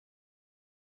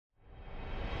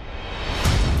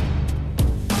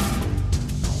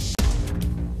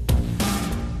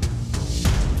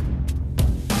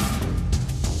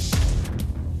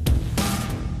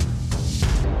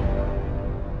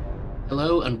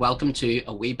welcome to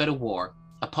A Wee Bit of War,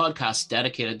 a podcast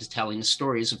dedicated to telling the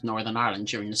stories of Northern Ireland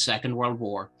during the Second World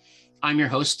War. I'm your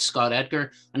host, Scott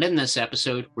Edgar, and in this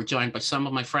episode, we're joined by some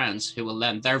of my friends who will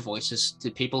lend their voices to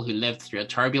people who lived through a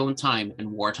turbulent time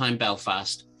in wartime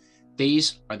Belfast.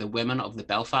 These are the women of the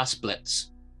Belfast Blitz.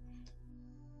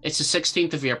 It's the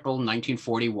 16th of April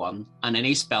 1941, and in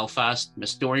East Belfast,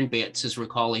 Miss Doreen Bates is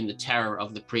recalling the terror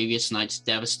of the previous night's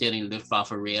devastating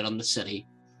Luftwaffe raid on the city.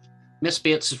 Miss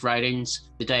Bates' writings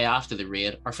the day after the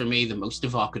raid are for me the most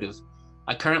evocative.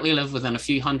 I currently live within a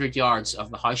few hundred yards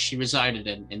of the house she resided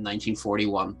in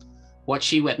 1941. What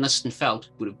she witnessed and felt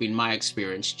would have been my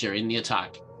experience during the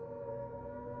attack.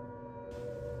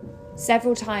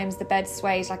 Several times the bed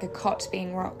swayed like a cot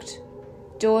being rocked.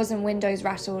 Doors and windows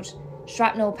rattled,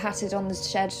 shrapnel pattered on the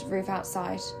shed roof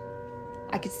outside.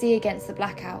 I could see against the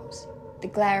blackout, the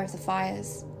glare of the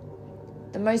fires.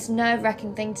 The most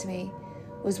nerve-wracking thing to me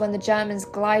was when the Germans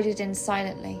glided in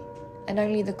silently, and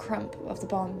only the crump of the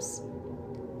bombs.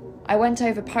 I went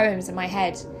over poems in my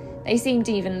head. They seemed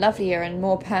even lovelier and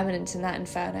more permanent in that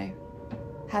inferno.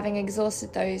 Having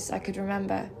exhausted those I could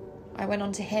remember, I went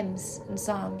on to hymns and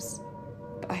psalms,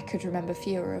 but I could remember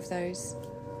fewer of those.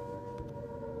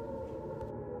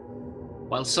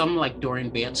 While some, like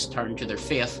Doreen Bates, turned to their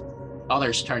faith,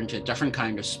 others turned to a different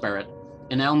kind of spirit.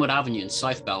 In Elmwood Avenue in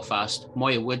South Belfast,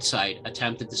 Moya Woodside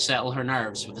attempted to settle her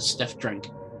nerves with a stiff drink.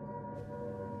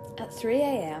 At 3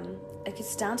 a.m, I could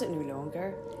stand it no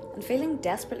longer, and feeling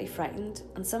desperately frightened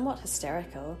and somewhat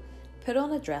hysterical, put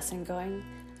on a dressing gown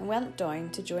and went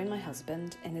down to join my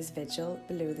husband in his vigil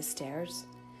below the stairs.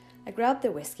 I grabbed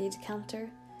the whiskey decanter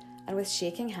and with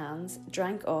shaking hands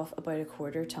drank off about a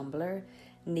quarter tumbler,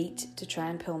 neat to try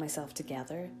and pull myself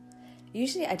together.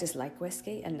 Usually I dislike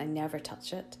whiskey and I never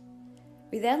touch it.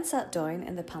 We then sat down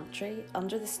in the pantry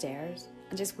under the stairs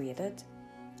and just waited.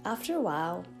 After a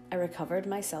while, I recovered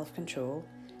my self-control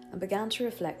and began to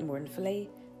reflect mournfully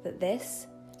that this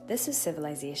is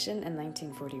civilization in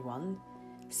 1941,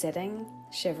 sitting,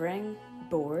 shivering,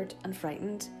 bored and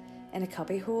frightened in a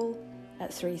cubbyhole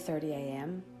at 3:30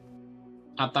 a.m.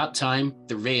 At that time,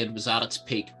 the raid was at its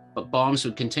peak, but bombs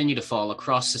would continue to fall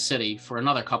across the city for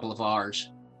another couple of hours.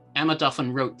 Emma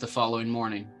Duffin wrote the following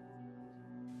morning.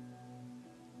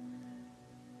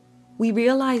 We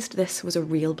realised this was a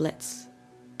real blitz,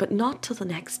 but not till the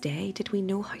next day did we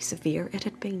know how severe it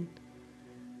had been.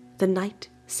 The night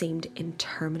seemed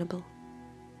interminable.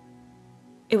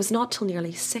 It was not till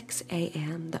nearly 6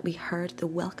 a.m. that we heard the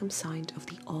welcome sound of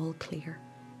the all clear.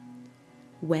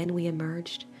 When we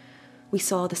emerged, we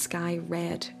saw the sky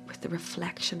red with the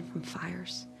reflection from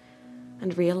fires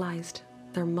and realised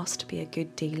there must be a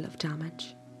good deal of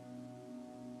damage.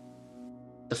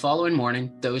 The following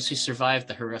morning, those who survived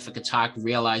the horrific attack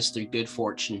realised their good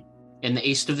fortune. In the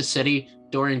east of the city,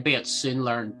 Doreen Bates soon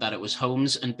learned that it was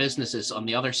homes and businesses on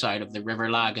the other side of the River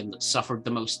Lagan that suffered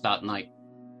the most that night.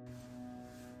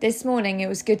 This morning it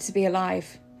was good to be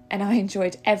alive, and I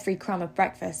enjoyed every crumb of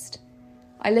breakfast.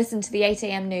 I listened to the 8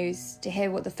 a.m. news to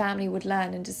hear what the family would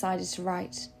learn and decided to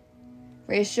write,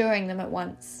 reassuring them at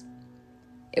once.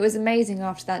 It was amazing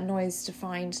after that noise to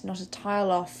find not a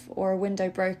tile off or a window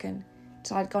broken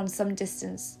till I'd gone some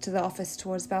distance to the office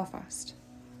towards Belfast.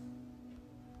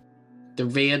 The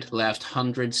raid left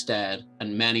hundreds dead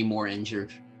and many more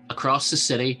injured. Across the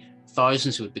city,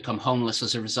 thousands would become homeless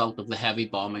as a result of the heavy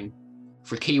bombing.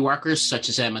 For key workers such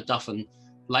as Emma Duffin,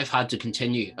 life had to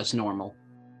continue as normal.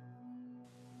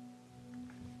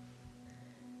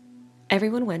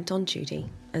 Everyone went on duty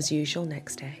as usual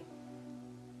next day.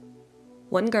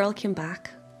 One girl came back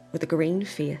with a green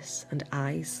face and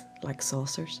eyes like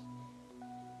saucers.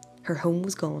 Her home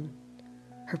was gone,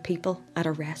 her people at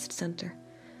a rest centre.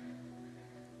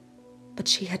 But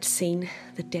she had seen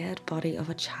the dead body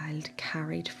of a child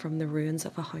carried from the ruins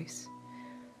of a house,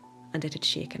 and it had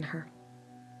shaken her.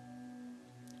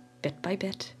 Bit by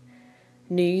bit,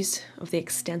 news of the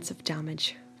extensive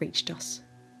damage reached us.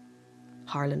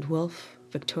 Harland Wolff,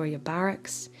 Victoria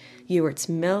Barracks, Ewart's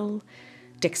Mill,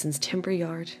 Dixon's Timber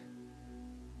Yard.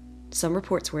 Some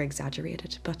reports were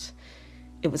exaggerated, but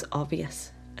it was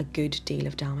obvious a good deal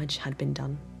of damage had been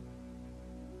done.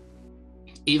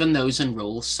 Even those in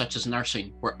roles such as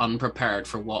nursing were unprepared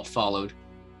for what followed.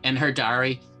 In her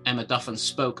diary, Emma Duffin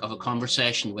spoke of a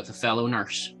conversation with a fellow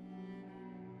nurse.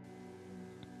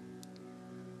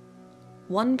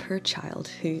 One poor child,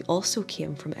 who also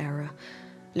came from Era,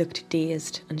 looked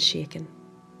dazed and shaken.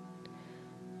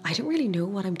 "I don't really know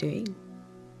what I'm doing,"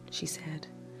 she said.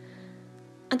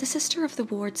 "And the sister of the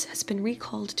wards has been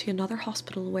recalled to another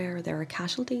hospital where there are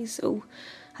casualties. Oh,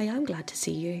 I am glad to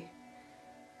see you."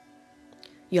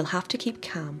 "You'll have to keep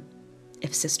calm.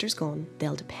 If Sister's gone,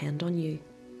 they'll depend on you,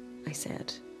 I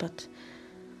said, but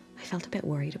I felt a bit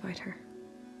worried about her.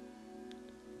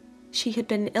 She had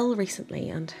been ill recently,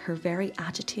 and her very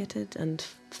agitated and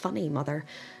funny mother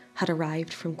had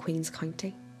arrived from Queen's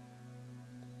County.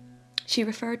 She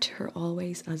referred to her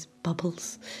always as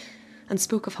Bubbles, and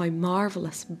spoke of how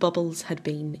marvellous Bubbles had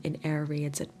been in air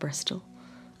raids at Bristol,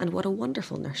 and what a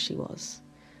wonderful nurse she was.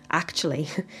 Actually,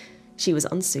 she was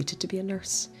unsuited to be a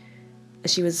nurse.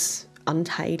 She was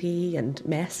untidy and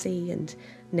messy and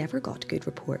never got good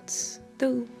reports,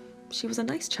 though she was a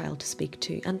nice child to speak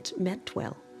to and meant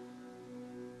well.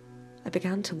 I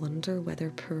began to wonder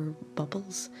whether poor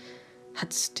Bubbles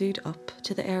had stood up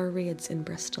to the air raids in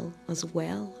Bristol as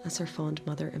well as her fond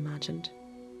mother imagined.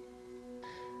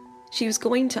 She was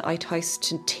going to outhouse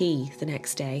to tea the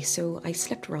next day, so I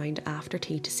slipped round after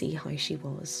tea to see how she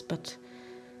was, but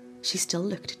she still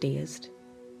looked dazed,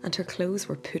 and her clothes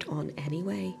were put on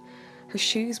anyway. Her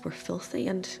shoes were filthy,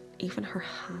 and even her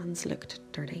hands looked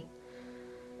dirty.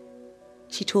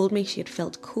 She told me she had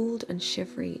felt cold and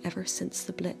shivery ever since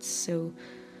the Blitz, so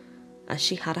as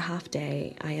she had a half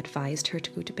day, I advised her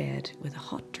to go to bed with a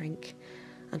hot drink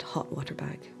and hot water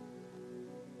bag.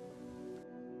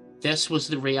 This was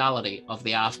the reality of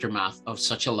the aftermath of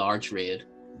such a large raid.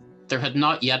 There had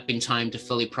not yet been time to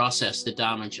fully process the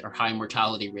damage or high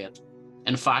mortality rate.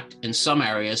 In fact, in some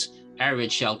areas, air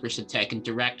raid shelters had taken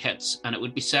direct hits, and it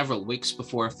would be several weeks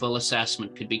before a full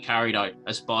assessment could be carried out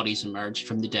as bodies emerged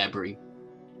from the debris.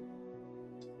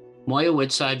 Moya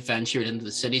Woodside ventured into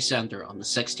the city centre on the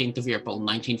 16th of April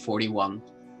 1941.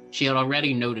 She had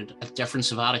already noted a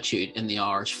difference of attitude in the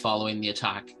hours following the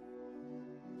attack.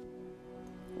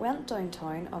 Went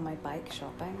downtown on my bike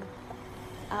shopping.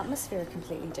 Atmosphere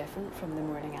completely different from the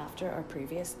morning after our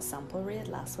previous sample raid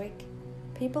last week.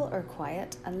 People are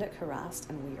quiet and look harassed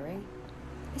and weary.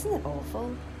 Isn't it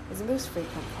awful? Is the most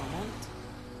frequent comment.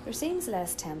 There seems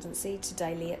less tendency to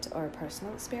dilate our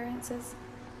personal experiences.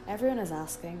 Everyone is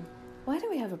asking, why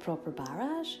don't we have a proper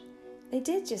barrage? They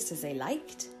did just as they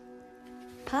liked.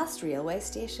 Past railway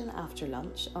station after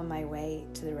lunch on my way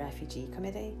to the refugee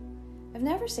committee. I've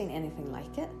never seen anything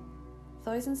like it.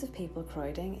 Thousands of people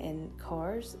crowding in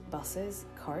cars, buses,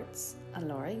 carts and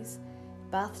lorries,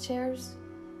 bath chairs,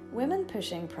 women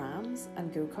pushing prams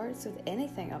and go-karts with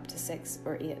anything up to 6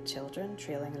 or 8 children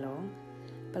trailing along,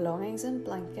 belongings in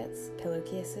blankets,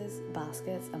 pillowcases,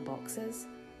 baskets and boxes.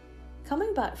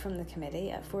 Coming back from the committee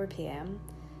at 4 p.m,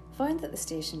 found that the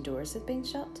station doors had been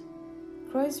shut.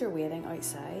 Crowds were waiting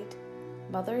outside,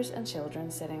 mothers and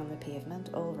children sitting on the pavement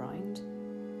all round.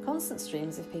 Constant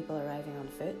streams of people arriving on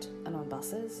foot and on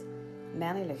buses,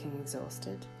 many looking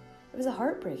exhausted. It was a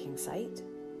heartbreaking sight.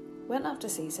 Went up to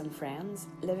see some friends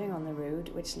living on the road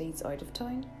which leads out of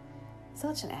town.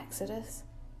 Such an exodus.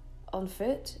 On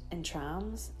foot, in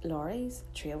trams, lorries,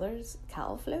 trailers,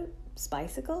 cattle floats,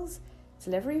 bicycles,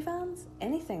 delivery vans,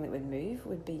 anything that would move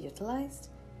would be utilised.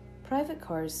 Private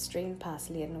cars streamed past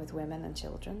laden with women and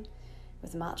children,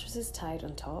 with mattresses tied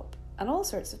on top, and all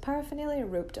sorts of paraphernalia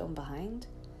roped on behind.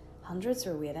 Hundreds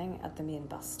were waiting at the main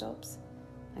bus stops.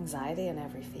 Anxiety on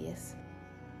every face.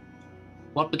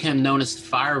 What became known as the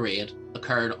fire raid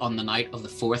occurred on the night of the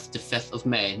 4th to 5th of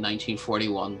May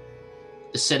 1941.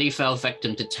 The city fell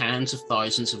victim to tens of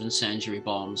thousands of incendiary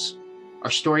bombs. Our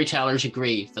storytellers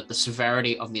agree that the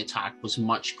severity of the attack was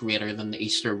much greater than the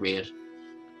Easter raid.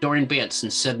 Doreen Bates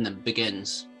in Sydenham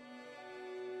begins.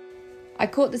 I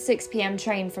caught the 6 p.m.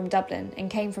 train from Dublin and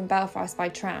came from Belfast by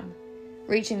tram,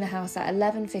 reaching the house at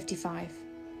 11:55.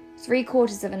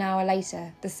 3/4 of an hour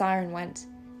later, the siren went,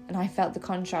 and I felt the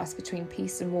contrast between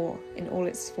peace and war in all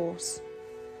its force.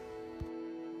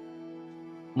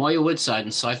 Moya Woodside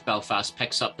in South Belfast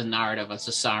picks up the narrative as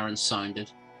the sirens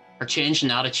sounded. Her change in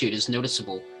attitude is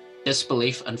noticeable,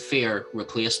 disbelief and fear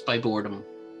replaced by boredom.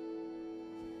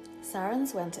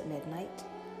 Sirens went at midnight,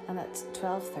 and at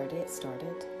 12:30 it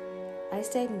started. I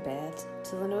stayed in bed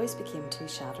till the noise became too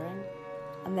shattering,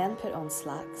 and then put on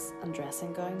slacks and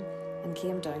dressing gown and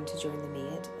came down to join the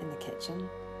maid in the kitchen.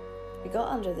 We got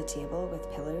under the table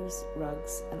with pillows,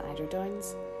 rugs and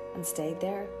eiderdowns and stayed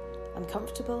there,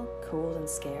 uncomfortable, cold and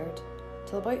scared,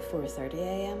 till about 4:30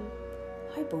 a.m.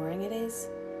 How boring it is.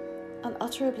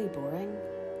 Unutterably boring.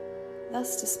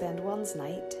 Thus to spend one's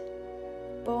night.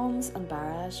 Bombs and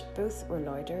barrage both were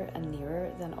louder and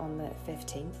nearer than on the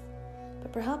 15th,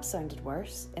 but perhaps sounded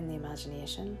worse in the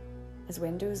imagination, as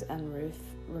windows and roof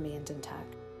remained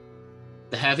intact.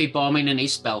 The heavy bombing in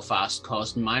East Belfast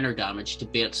caused minor damage to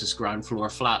Bates's ground floor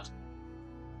flat.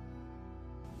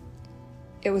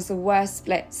 It was the worst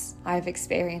Blitz I have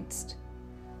experienced.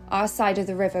 Our side of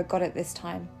the river got it this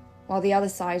time, while the other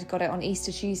side got it on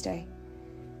Easter Tuesday.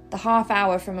 The half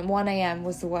hour from 1 a.m.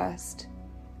 was the worst.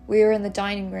 We were in the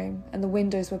dining room and the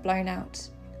windows were blown out.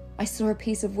 I saw a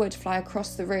piece of wood fly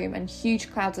across the room and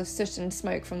huge clouds of soot and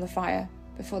smoke from the fire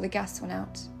before the gas went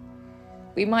out.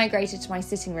 We migrated to my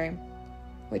sitting room,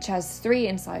 which has 3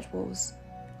 inside walls.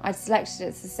 I'd selected it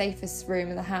as the safest room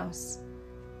in the house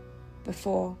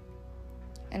before,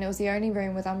 and it was the only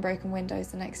room with unbroken windows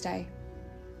the next day.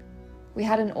 We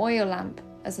had an oil lamp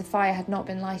as the fire had not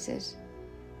been lighted.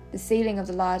 The ceiling of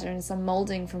the larder and some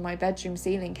moulding from my bedroom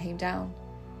ceiling came down.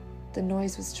 The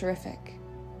noise was terrific.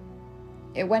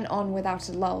 It went on without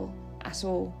a lull at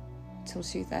all till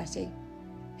 2:30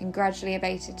 and gradually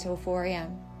abated till 4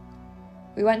 a.m.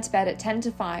 We went to bed at 10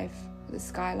 to 5 with the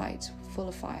skylight full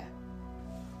of fire.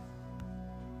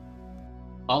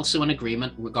 Also in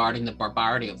agreement regarding the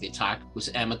barbarity of the attack was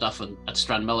Emma Duffin at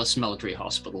Stranmillis Military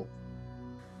Hospital.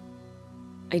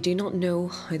 I do not know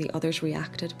how the others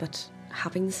reacted, but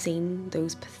having seen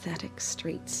those pathetic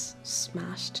streets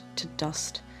smashed to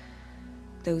dust,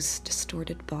 those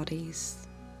distorted bodies,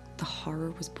 the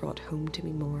horror was brought home to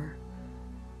me more.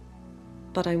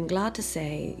 But I'm glad to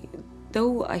say,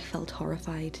 though I felt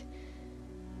horrified,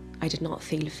 I did not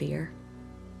feel fear.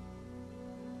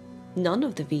 None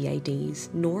of the V.A.Ds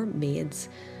nor maids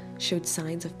showed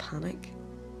signs of panic,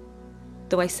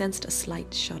 though I sensed a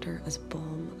slight shudder as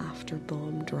bomb after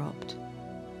bomb dropped.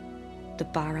 The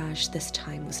barrage this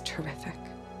time was terrific.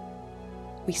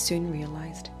 We soon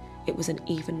realised it was an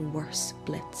even worse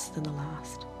blitz than the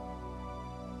last.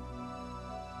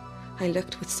 I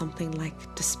looked with something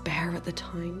like despair at the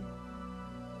time.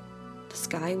 The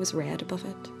sky was red above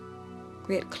it.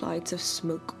 Great clouds of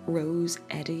smoke rose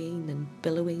eddying and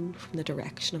billowing from the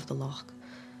direction of the loch.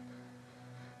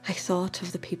 I thought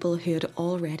of the people who had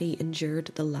already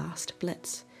endured the last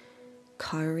blitz,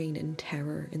 cowering in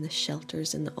terror in the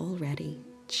shelters in the already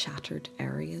shattered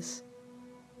areas.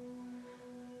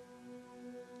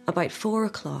 About 4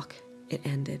 o'clock it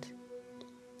ended,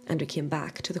 and we came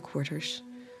back to the quarters.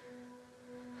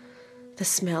 The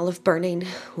smell of burning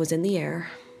was in the air.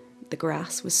 The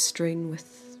grass was strewn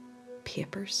with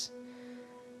papers.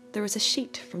 There was a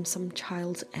sheet from some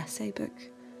child's essay book.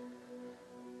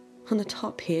 On the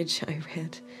top page I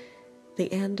read,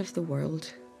 "The end of the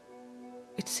world."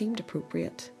 It seemed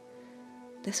appropriate.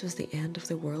 This was the end of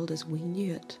the world as we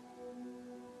knew it.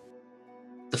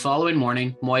 The following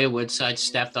morning, Moya Woodside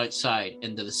stepped outside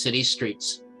into the city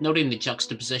streets, noting the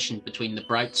juxtaposition between the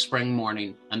bright spring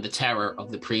morning and the terror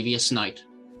of the previous night.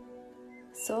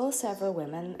 Saw several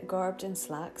women garbed in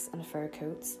slacks and fur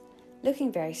coats,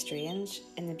 looking very strange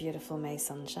in the beautiful May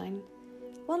sunshine.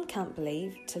 One can't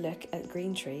believe, to look at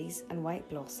green trees and white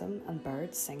blossom and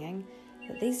birds singing,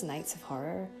 that these nights of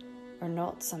horror are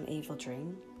not some evil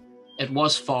dream. It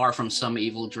was far from some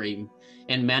evil dream.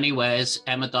 In many ways,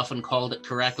 Emma Duffin called it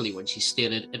correctly when she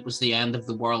stated it was the end of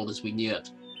the world as we knew it.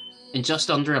 In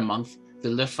just under a month, the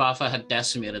Luftwaffe had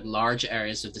decimated large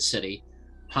areas of the city.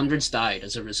 Hundreds died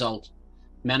as a result.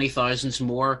 Many thousands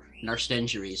more nursed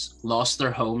injuries, lost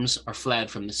their homes, or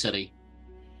fled from the city.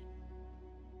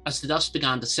 As the dust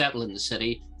began to settle in the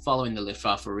city following the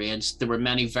Luftwaffe raids, there were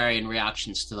many varying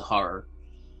reactions to the horror.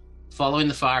 Following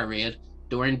the fire raid,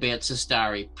 Doreen Bates'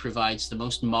 diary provides the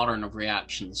most modern of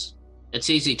reactions. It's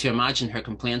easy to imagine her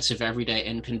complaints of everyday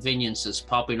inconveniences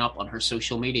popping up on her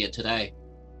social media today.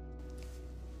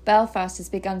 Belfast has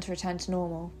begun to return to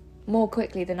normal, more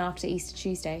quickly than after Easter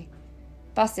Tuesday.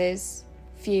 Buses,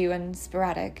 few and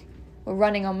sporadic, were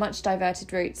running on much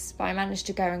diverted routes, but I managed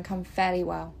to go and come fairly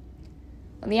well.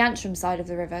 On the Antrim side of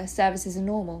the river, services are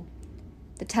normal.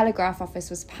 The telegraph office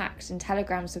was packed and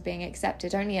telegrams were being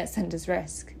accepted only at sender's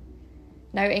risk.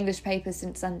 No English papers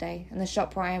since Sunday, and the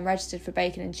shop where I am registered for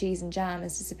bacon and cheese and jam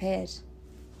has disappeared.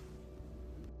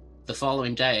 The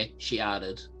following day, she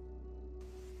added,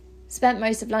 Spent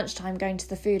most of lunchtime going to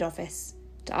the food office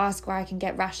to ask where I can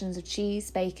get rations of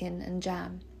cheese, bacon and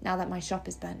jam now that my shop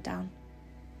is burnt down.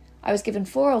 I was given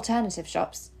 4 alternative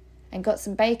shops and got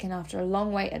some bacon after a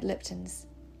long wait at Lipton's.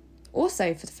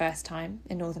 Also, for the first time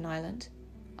in Northern Ireland,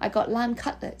 I got lamb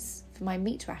cutlets for my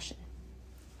meat ration.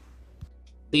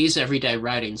 These everyday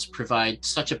writings provide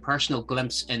such a personal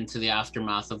glimpse into the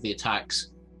aftermath of the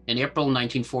attacks. In April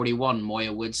 1941,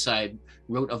 Moya Woodside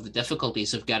wrote of the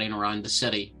difficulties of getting around the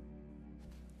city.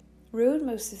 Road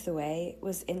most of the way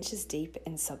was inches deep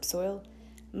in subsoil,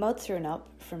 mud thrown up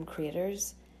from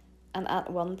craters, and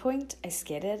at one point I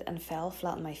skidded and fell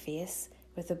flat on my face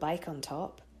with the bike on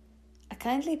top. A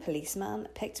kindly policeman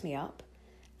picked me up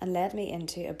and led me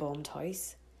into a bombed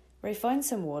house, where he found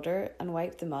some water and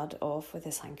wiped the mud off with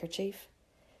his handkerchief.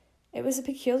 It was a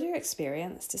peculiar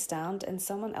experience to stand in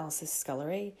someone else's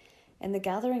scullery in the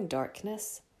gathering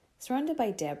darkness surrounded by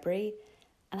debris,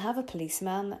 and have a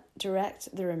policeman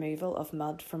direct the removal of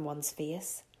mud from one's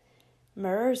face.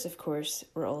 Mirrors, of course,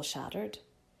 were all shattered.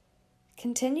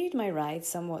 Continued my ride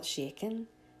somewhat shaken,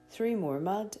 through more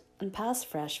mud and past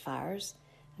fresh fires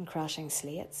and crashing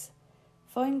slates.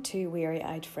 Found 2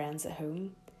 weary-eyed friends at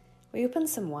home. We opened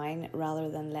some wine rather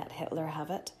than let Hitler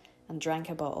have it and drank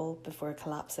a bottle before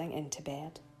collapsing into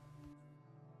bed.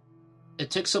 It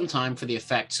took some time for the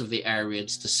effects of the air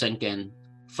raids to sink in,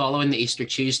 following the Easter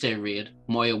Tuesday raid,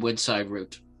 Moya Woodside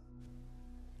route.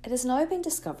 It has now been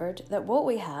discovered that what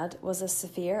we had was as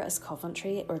severe as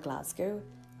Coventry or Glasgow.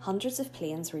 Hundreds of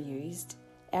planes were used.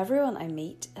 Everyone I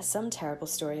meet has some terrible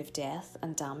story of death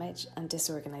and damage and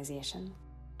disorganisation.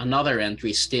 Another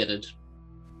entry stated,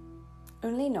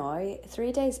 Only now,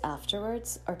 3 days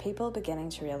afterwards, are people beginning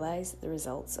to realise the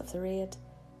results of the raid.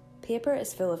 Paper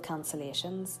is full of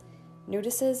cancellations,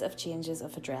 notices of changes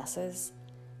of addresses,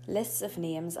 lists of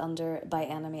names under by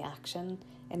enemy action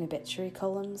in obituary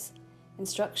columns,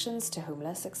 instructions to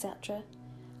homeless, etc.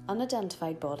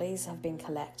 Unidentified bodies have been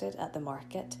collected at the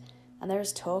market, and there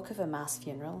is talk of a mass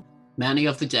funeral. Many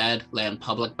of the dead lay in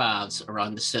public baths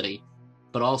around the city,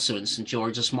 but also in St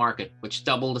George's Market, which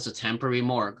doubled as a temporary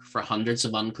morgue for hundreds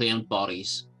of unclaimed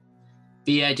bodies.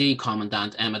 V.A.D.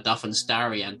 Commandant Emma Duffin's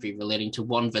diary entry relating to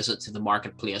one visit to the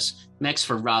marketplace makes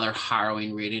for rather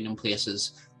harrowing reading in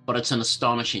places, but it's an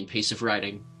astonishing piece of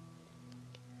writing.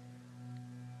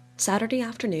 Saturday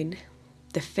afternoon,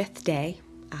 the 5th day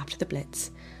after the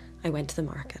Blitz, I went to the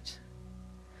market.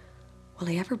 Will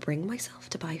I ever bring myself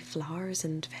to buy flowers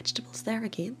and vegetables there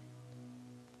again?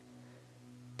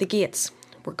 The gates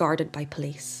were guarded by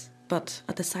police, but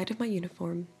at the sight of my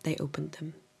uniform, they opened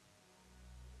them.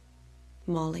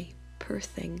 Molly, poor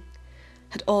thing,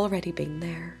 had already been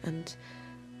there and,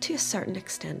 to a certain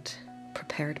extent,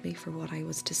 prepared me for what I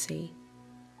was to see.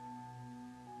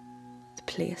 The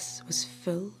place was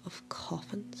full of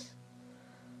coffins,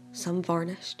 some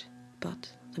varnished,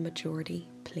 but the majority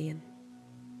plain.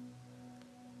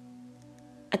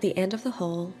 At the end of the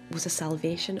hall was a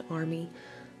Salvation Army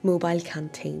mobile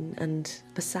canteen, and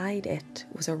beside it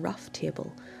was a rough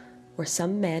table where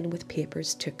some men with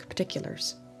papers took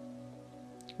particulars.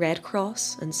 Red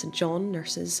Cross and St John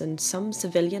nurses and some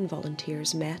civilian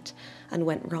volunteers met and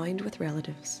went round with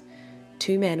relatives.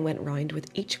 2 men went round with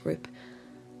each group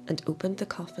and opened the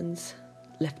coffins,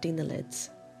 lifting the lids.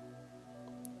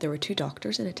 There were 2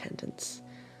 doctors in attendance.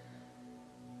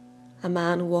 A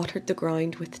man watered the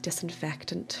ground with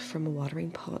disinfectant from a watering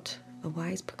pot, a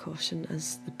wise precaution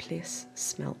as the place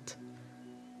smelt.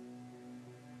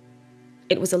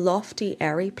 It was a lofty,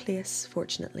 airy place,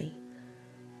 fortunately,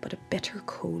 but a bitter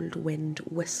cold wind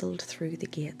whistled through the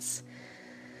gates,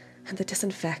 and the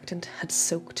disinfectant had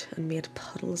soaked and made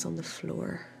puddles on the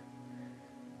floor.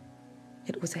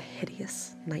 It was a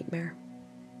hideous nightmare.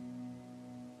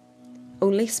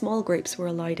 Only small groups were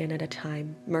allowed in at a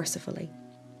time, mercifully.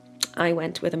 I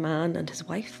went with a man and his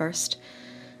wife first.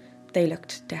 They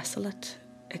looked desolate,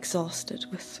 exhausted,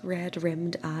 with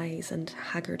red-rimmed eyes and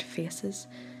haggard faces.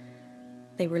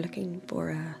 They were looking for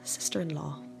a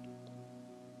sister-in-law.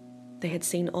 They had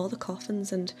seen all the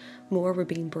coffins and more were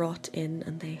being brought in,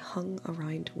 and they hung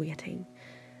around waiting.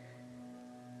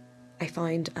 I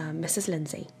found Mrs.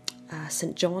 Lindsay, a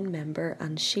St John member,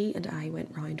 and she and I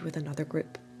went round with another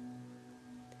group.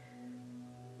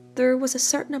 There was a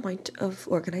certain amount of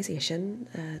organisation.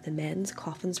 The men's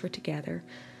coffins were together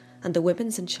and the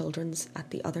women's and children's at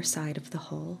the other side of the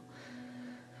hall.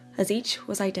 As each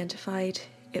was identified,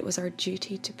 it was our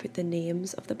duty to put the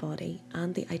names of the body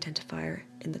and the identifier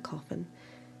in the coffin,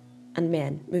 and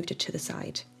men moved it to the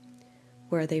side,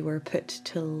 where they were put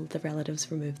till the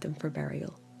relatives removed them for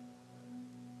burial.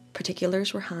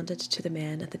 Particulars were handed to the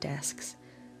men at the desks.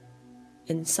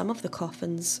 In some of the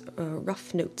coffins,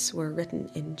 rough notes were written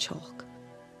in chalk.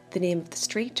 The name of the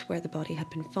street where the body had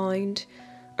been found,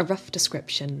 a rough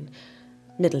description: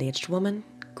 middle-aged woman,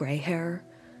 grey hair,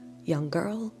 young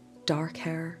girl, dark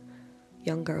hair,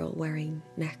 young girl wearing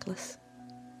necklace.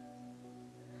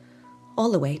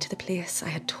 All the way to the place I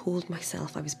had told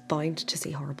myself I was bound to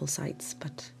see horrible sights,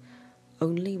 but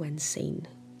only when seen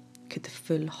could the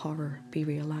full horror be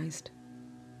realised.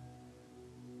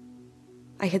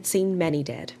 I had seen many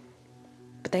dead,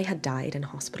 but they had died in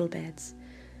hospital beds.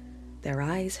 Their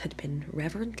eyes had been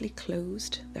reverently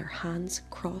closed, their hands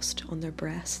crossed on their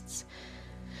breasts.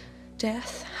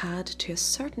 Death had, to a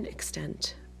certain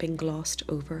extent, been glossed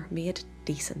over, made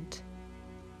decent.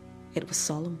 It was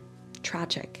solemn,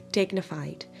 tragic,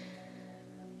 dignified.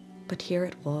 But here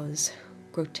it was,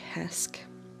 grotesque,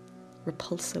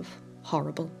 repulsive,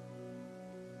 horrible.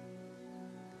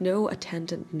 No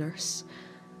attendant nurse,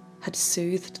 had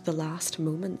soothed the last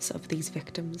moments of these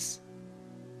victims.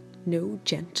 No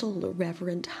gentle,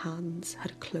 reverent hands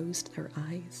had closed their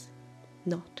eyes,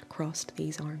 not crossed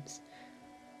these arms.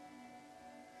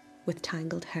 With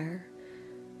tangled hair,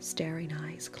 staring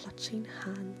eyes, clutching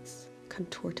hands,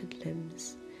 contorted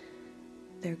limbs,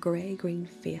 their grey-green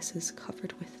faces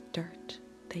covered with dirt,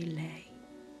 they lay,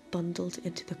 bundled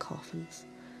into the coffins,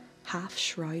 half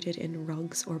shrouded in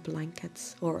rugs or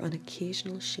blankets or an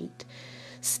occasional sheet,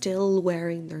 still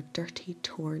wearing their dirty,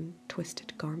 torn,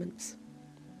 twisted garments.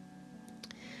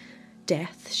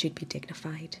 Death should be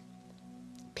dignified,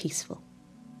 peaceful.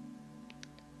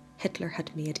 Hitler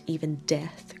had made even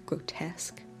death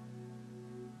grotesque.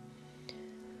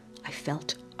 I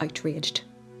felt outraged.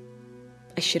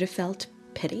 I should have felt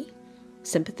pity,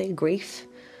 sympathy, grief,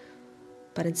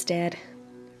 but instead,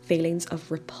 feelings of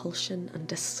repulsion and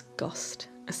disgust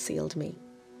assailed me.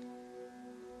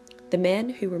 The men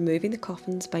who were moving the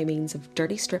coffins by means of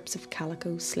dirty strips of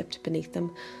calico slipped beneath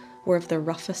them were of the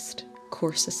roughest,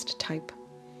 coarsest type.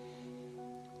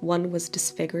 One was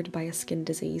disfigured by a skin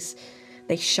disease.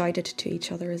 They shouted to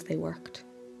each other as they worked.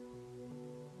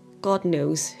 God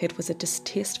knows it was a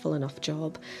distasteful enough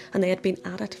job, and they had been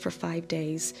at it for 5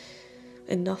 days,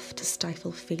 enough to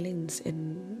stifle feelings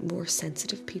in more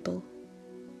sensitive people.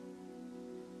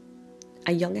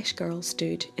 A youngish girl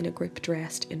stood in a group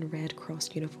dressed in Red Cross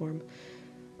uniform.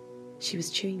 She was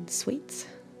chewing sweets.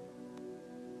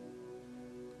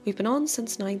 "We've been on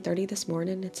since 9:30 this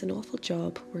morning. It's an awful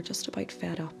job. We're just about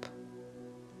fed up,"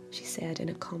 she said in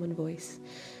a common voice.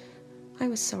 I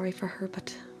was sorry for her,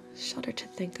 but shuddered to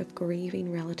think of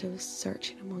grieving relatives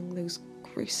searching among those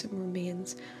gruesome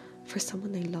remains for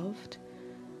someone they loved,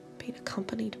 being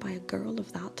accompanied by a girl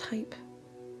of that type.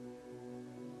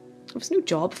 It was no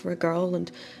job for a girl, and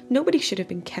nobody should have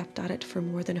been kept at it for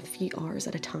more than a few hours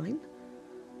at a time.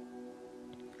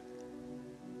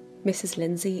 Mrs.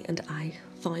 Lindsay and I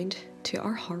found, to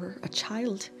our horror, a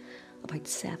child, about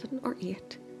 7 or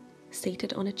 8,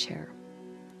 seated on a chair,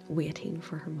 waiting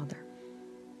for her mother.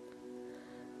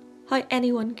 How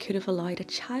anyone could have allowed a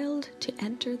child to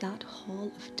enter that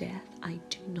hall of death, I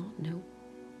do not know.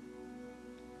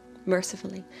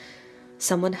 Mercifully,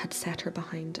 someone had set her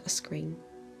behind a screen.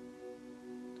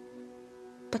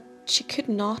 But she could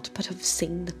not but have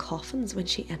seen the coffins when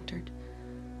she entered,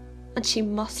 and she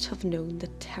must have known the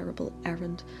terrible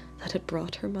errand that had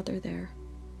brought her mother there.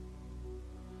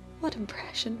 What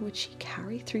impression would she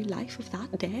carry through life of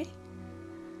that day?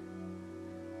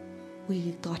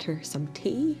 We got her some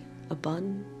tea, a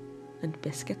bun, and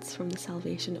biscuits from the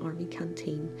Salvation Army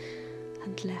canteen,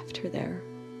 and left her there.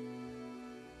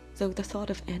 Though the thought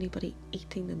of anybody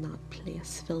eating in that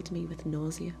place filled me with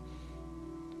nausea.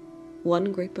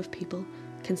 One group of people,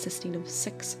 consisting of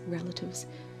 6 relatives,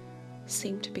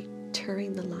 seemed to be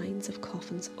touring the lines of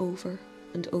coffins over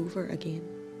and over again.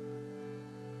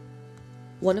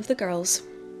 One of the girls,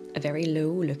 a very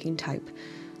low-looking type,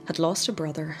 had lost a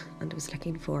brother and was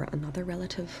looking for another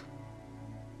relative.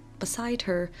 Beside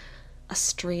her, a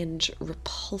strange,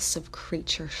 repulsive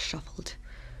creature shuffled,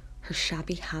 her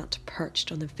shabby hat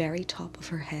perched on the very top of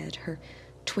her head, her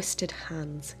twisted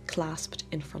hands clasped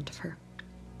in front of her.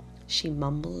 She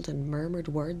mumbled and murmured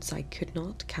words I could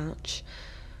not catch,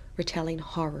 retelling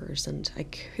horrors, and I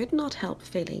could not help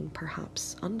feeling,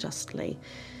 perhaps unjustly,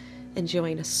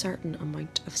 enjoying a certain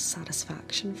amount of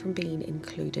satisfaction from being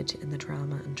included in the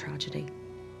drama and tragedy.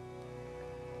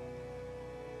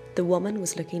 The woman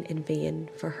was looking in vain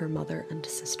for her mother and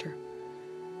sister.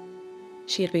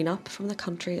 She had been up from the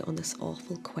country on this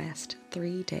awful quest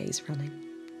 3 days running.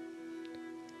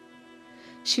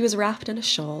 She was wrapped in a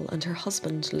shawl, and her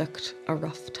husband looked a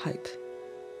rough type.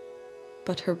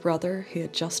 But her brother, who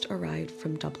had just arrived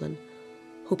from Dublin,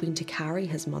 hoping to carry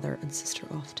his mother and sister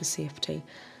off to safety,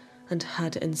 and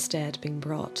had instead been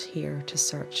brought here to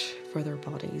search for their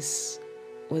bodies,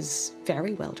 was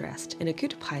very well dressed in a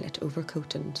good pilot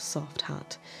overcoat and soft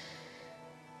hat.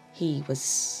 He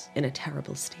was in a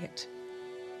terrible state.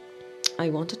 I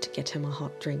wanted to get him a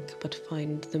hot drink, but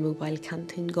found the mobile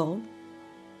canteen gone.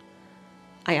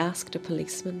 I asked a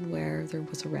policeman where there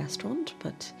was a restaurant,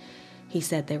 but he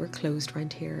said they were closed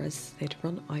round here as they'd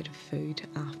run out of food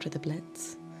after the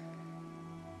Blitz.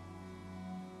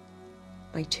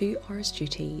 My 2 hours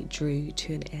duty drew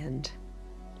to an end.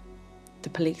 The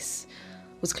police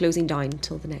was closing down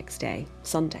till the next day,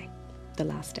 Sunday, the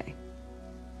last day.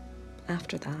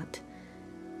 After that,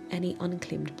 any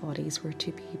unclaimed bodies were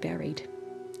to be buried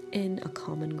in a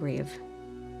common grave.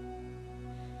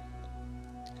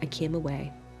 I came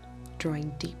away,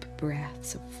 drawing deep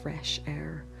breaths of fresh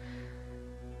air.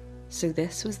 So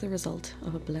this was the result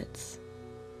of a blitz.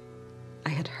 I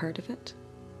had heard of it,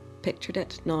 pictured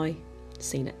it, now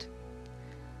seen it.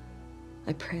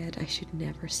 I prayed I should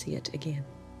never see it again.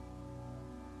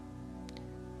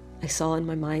 I saw in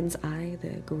my mind's eye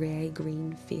the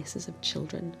grey-green faces of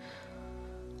children,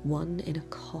 one in a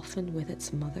coffin with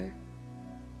its mother,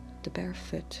 the bare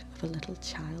foot of a little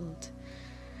child,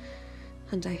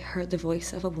 and I heard the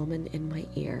voice of a woman in my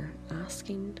ear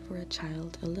asking for a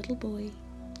child, a little boy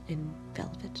in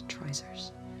velvet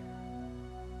trousers.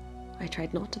 I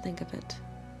tried not to think of it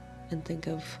and think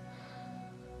of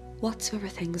whatsoever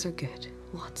things are good,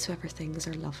 whatsoever things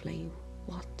are lovely,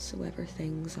 whatsoever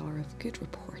things are of good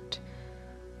report.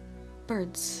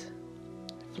 Birds,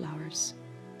 flowers,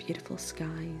 beautiful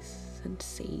skies and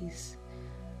seas.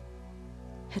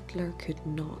 Hitler could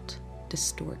not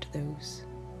distort those.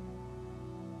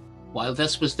 While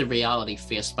this was the reality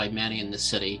faced by many in the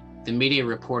city, the media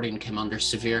reporting came under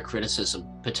severe criticism,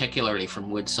 particularly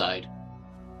from Woodside.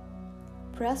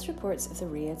 Press reports of the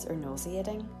raids are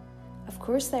nauseating. Of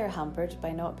course they are hampered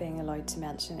by not being allowed to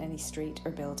mention any street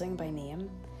or building by name,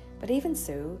 but even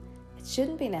so, it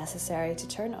shouldn't be necessary to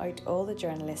turn out all the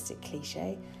journalistic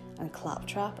cliché and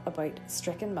claptrap about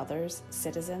stricken mothers,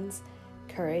 citizens,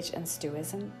 courage and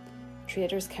stoicism,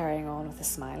 traitors carrying on with a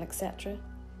smile, etc.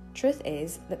 Truth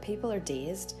is that people are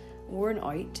dazed, worn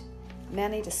out,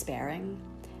 many despairing,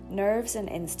 nerves and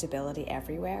instability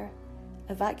everywhere,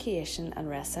 evacuation and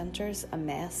rest centres a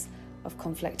mess of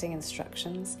conflicting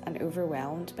instructions and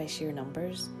overwhelmed by sheer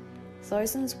numbers.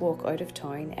 Thousands walk out of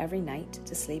town every night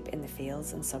to sleep in the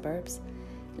fields and suburbs.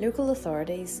 Local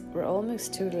authorities were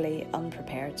almost totally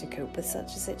unprepared to cope with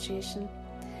such a situation.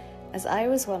 As I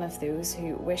was one of those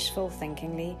who wishful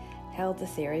thinkingly held the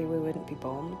theory we wouldn't be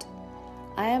bombed,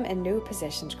 I am in no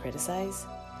position to criticise.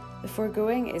 The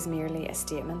foregoing is merely a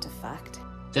statement of fact.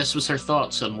 This was her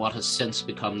thoughts on what has since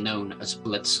become known as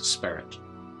Blitz spirit.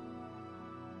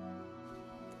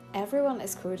 Everyone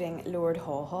is quoting Lord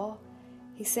Haw Haw.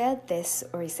 He said this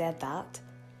or he said that.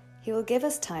 He will give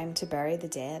us time to bury the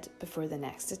dead before the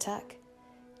next attack.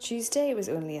 Tuesday was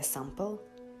only a sample.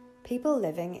 People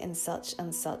living in such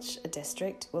and such a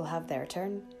district will have their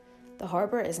turn. The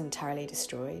harbour is entirely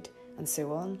destroyed, and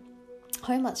so on.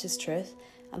 How much is truth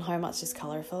and how much is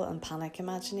colourful and panic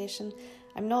imagination,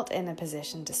 I'm not in a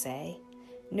position to say.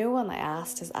 No one I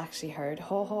asked has actually heard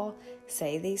Haw Haw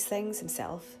say these things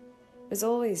himself. It was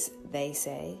always they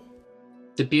say.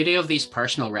 The beauty of these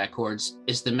personal records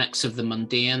is the mix of the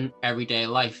mundane, everyday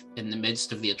life in the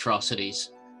midst of the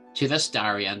atrocities. To this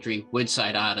diary entry,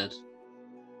 Woodside added,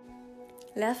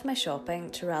 Left my shopping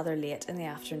to rather late in the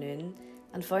afternoon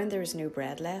and found there was no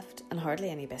bread left and hardly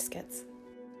any biscuits.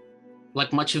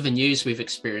 Like much of the news we've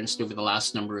experienced over the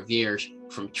last number of years,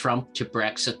 from Trump to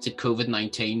Brexit to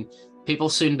COVID-19, people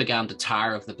soon began to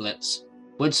tire of the Blitz.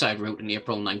 Woodside wrote in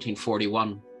April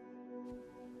 1941,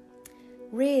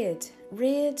 Raid,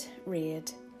 raid,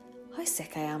 raid. How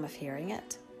sick I am of hearing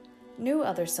it. No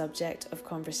other subject of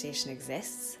conversation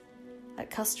exists. At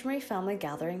customary family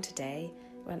gathering today,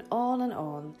 went on and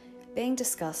on, being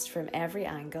discussed from every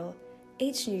angle,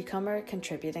 each newcomer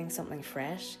contributing something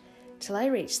fresh, till I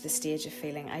reached the stage of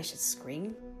feeling I should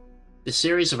scream. The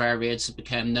series of air raids that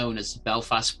became known as the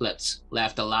Belfast Blitz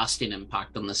left a lasting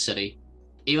impact on the city.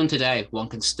 Even today, one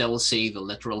can still see the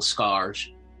literal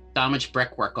scars. Damaged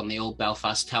brickwork on the old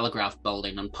Belfast Telegraph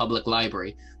building and public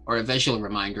library are a visual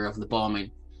reminder of the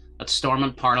bombing. At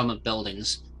Stormont Parliament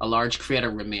buildings, a large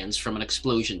crater remains from an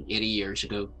explosion 80 years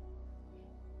ago.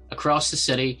 Across the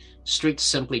city, streets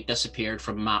simply disappeared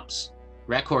from maps.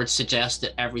 Records suggest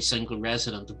that every single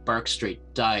resident of Burke Street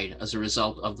died as a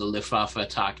result of the Luftwaffe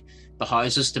attack, the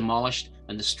houses demolished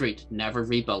and the street never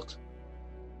rebuilt.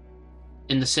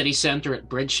 In the city centre at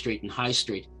Bridge Street and High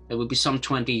Street, it would be some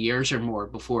 20 years or more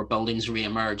before buildings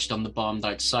re-emerged on the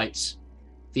bombed-out sites.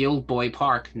 The old Boy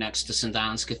Park next to St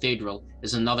Anne's Cathedral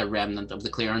is another remnant of the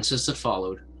clearances that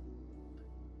followed.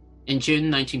 In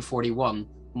June 1941,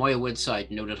 Moya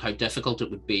Woodside noted how difficult it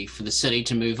would be for the city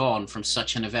to move on from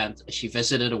such an event as she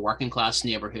visited a working-class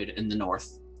neighbourhood in the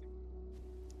north.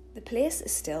 The place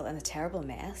is still in a terrible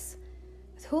mess,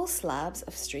 with whole slabs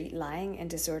of street lying in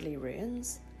disorderly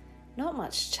ruins. Not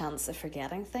much chance of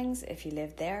forgetting things if you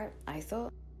lived there, I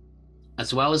thought.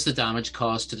 As well as the damage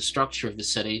caused to the structure of the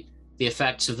city, the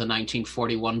effects of the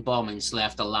 1941 bombings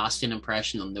left a lasting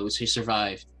impression on those who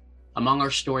survived. Among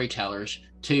our storytellers,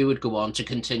 two would go on to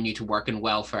continue to work in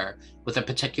welfare, with a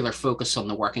particular focus on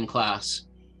the working class.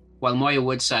 While Moya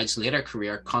Woodside's later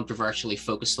career controversially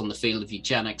focused on the field of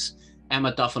eugenics,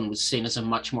 Emma Duffin was seen as a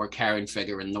much more caring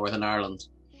figure in Northern Ireland.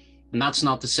 And that's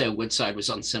not to say Woodside was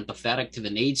unsympathetic to the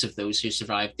needs of those who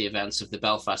survived the events of the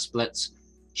Belfast Blitz.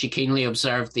 She keenly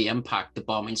observed the impact the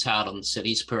bombings had on the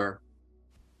city's poor.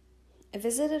 I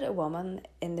visited a woman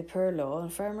in the Poor Law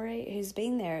Infirmary who's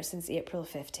been there since April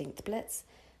 15th Blitz,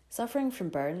 suffering from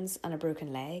burns and a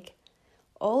broken leg.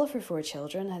 All of her 4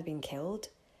 children had been killed,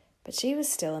 but she was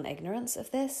still in ignorance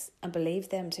of this and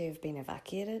believed them to have been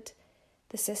evacuated.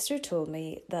 The sister told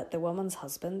me that the woman's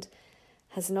husband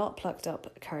has not plucked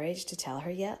up courage to tell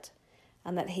her yet,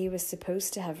 and that he was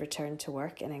supposed to have returned to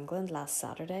work in England last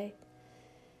Saturday.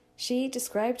 She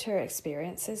described her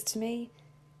experiences to me,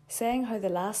 saying how the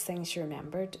last thing she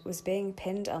remembered was being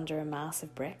pinned under a mass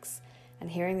of bricks and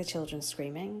hearing the children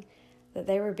screaming that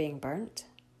they were being burnt.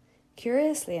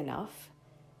 Curiously enough,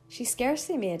 she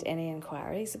scarcely made any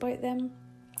inquiries about them,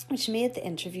 which made the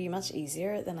interview much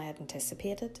easier than I had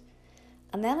anticipated.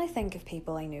 And then I think of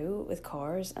people I know with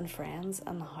cars and friends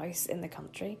and a house in the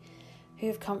country who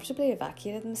have comfortably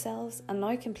evacuated themselves and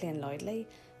now complain loudly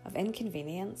of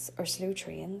inconvenience or slow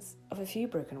trains, of a few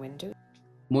broken windows.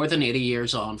 More than 80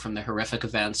 years on from the horrific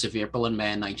events of April and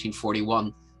May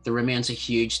 1941, there remains a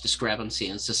huge discrepancy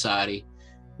in society.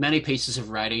 Many pieces of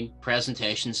writing,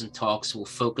 presentations and talks will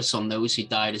focus on those who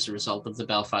died as a result of the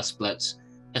Belfast Blitz.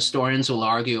 Historians will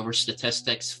argue over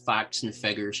statistics, facts and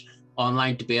figures.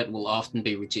 Online debate will often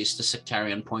be reduced to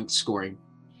sectarian point scoring.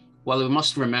 While we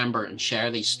must remember and share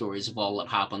these stories of all that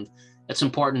happened, it's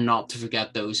important not to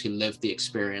forget those who lived the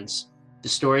experience. The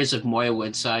stories of Moya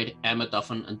Woodside, Emma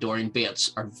Duffin and Doreen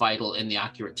Bates are vital in the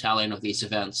accurate telling of these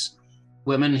events.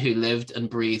 Women who lived and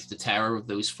breathed the terror of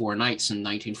those 4 nights in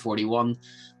 1941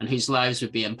 and whose lives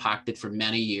would be impacted for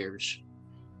many years.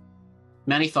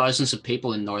 Many thousands of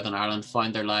people in Northern Ireland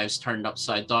found their lives turned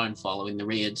upside down following the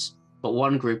raids, but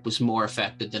one group was more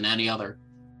affected than any other.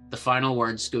 The final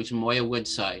words go to Moya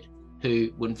Woodside,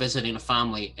 who, when visiting a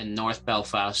family in North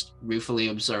Belfast, ruefully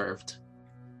observed,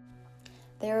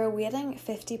 They are awaiting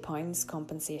 £50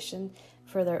 compensation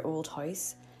for their old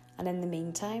house, and in the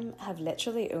meantime have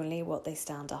literally only what they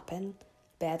stand up in,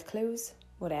 bedclothes,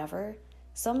 whatever,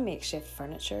 some makeshift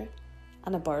furniture,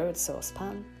 and a borrowed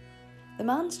saucepan. The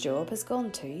man's job has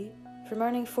gone too, from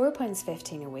earning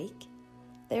 £4.15 a week.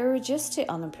 They are reduced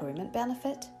to unemployment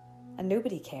benefit, and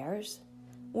nobody cares.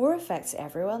 War affects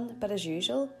everyone, but as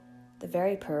usual, the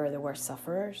very poor are the worst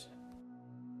sufferers.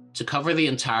 To cover the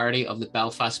entirety of the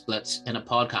Belfast Blitz in a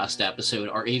podcast episode,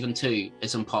 or even 2,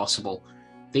 is impossible.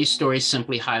 These stories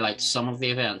simply highlight some of the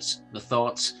events, the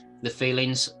thoughts, the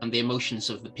feelings, and the emotions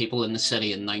of the people in the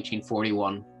city in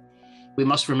 1941. We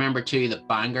must remember too that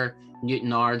Bangor,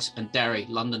 Newton Ards, and Derry,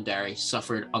 Londonderry,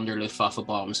 suffered under Luftwaffe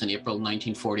bombs in April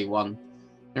 1941.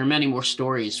 There are many more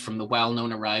stories, from the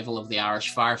well-known arrival of the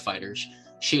Irish firefighters,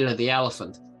 Sheila the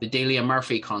Elephant, the Delia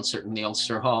Murphy concert in the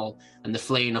Ulster Hall, and the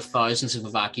fleeing of thousands of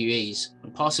evacuees,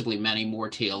 and possibly many more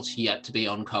tales yet to be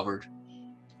uncovered.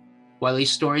 While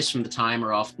these stories from the time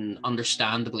are often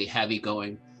understandably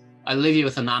heavy-going, I'll leave you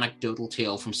with an anecdotal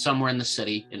tale from somewhere in the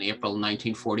city in April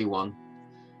 1941.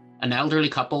 An elderly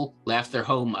couple left their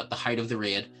home at the height of the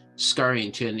raid,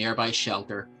 scurrying to a nearby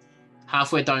shelter.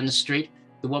 Halfway down the street,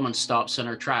 the woman stops in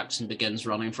her tracks and begins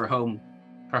running for home.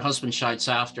 Her husband shouts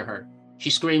after her.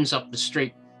 She screams up the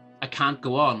street, "I can't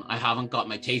go on, I haven't got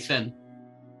my teeth in."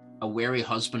 A weary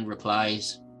husband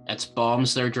replies, "It's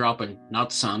bombs they're dropping,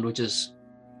 not sandwiches."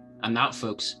 And that,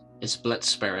 folks, is Blitz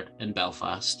spirit in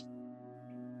Belfast.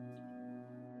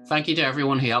 Thank you to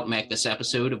everyone who helped make this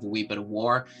episode of A Wee Bit of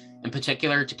War, in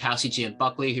particular to Cassie Jane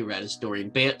Buckley, who read as Doreen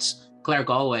Bates, Claire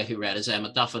Galway, who read as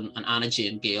Emma Duffin, and Anna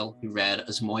Jane Gale, who read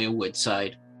as Moya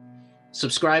Woodside.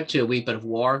 Subscribe to A Wee Bit of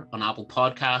War on Apple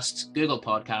Podcasts, Google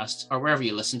Podcasts, or wherever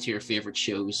you listen to your favourite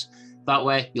shows. That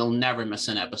way, you'll never miss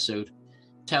an episode.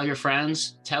 Tell your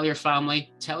friends, tell your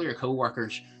family, tell your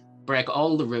co-workers, break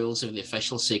all the rules of the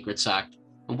Official Secrets Act,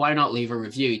 and why not leave a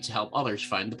review to help others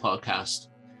find the podcast.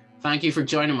 Thank you for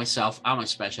joining myself and my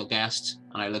special guests,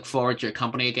 and I look forward to your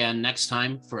company again next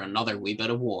time for another Wee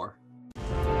Bit of War.